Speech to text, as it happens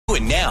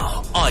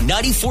Now on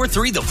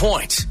 94.3 The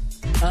Point.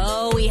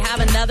 Oh, we have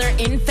another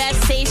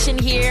infestation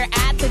here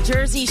at the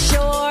Jersey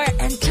Shore,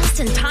 and just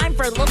in time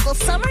for local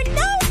summer,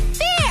 no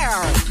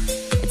fair.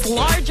 It's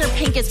larger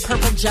pinkish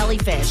purple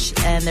jellyfish,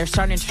 and they're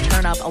starting to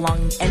turn up along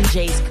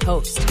NJ's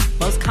coast.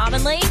 Most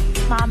commonly,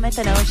 Monmouth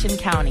and Ocean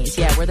counties.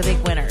 Yeah, we're the big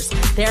winners.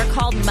 They're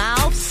called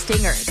mouth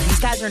stingers. These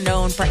guys are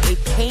known for a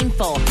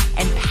painful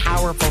and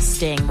powerful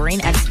sting.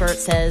 Marine expert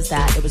says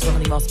that it was one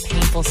of the most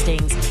painful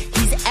stings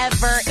he's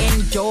ever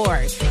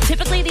endured.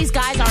 Typically, these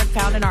guys aren't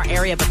found in our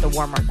area, but the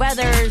warmer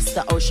weathers,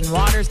 the ocean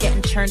waters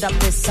getting churned up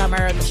this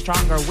summer, the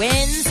stronger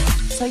winds.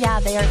 So yeah,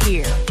 they are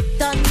here.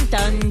 Dun,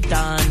 dun,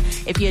 dun.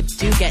 If you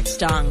do get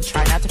stung,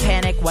 try not to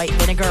panic. White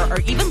vinegar or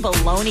even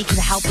bologna can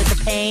help with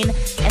the pain.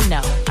 And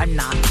no, I'm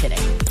not kidding.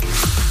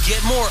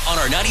 Get more on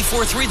our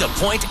 94.3 The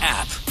Point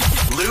app.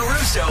 Lou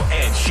Russo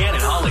and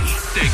Shannon Holly.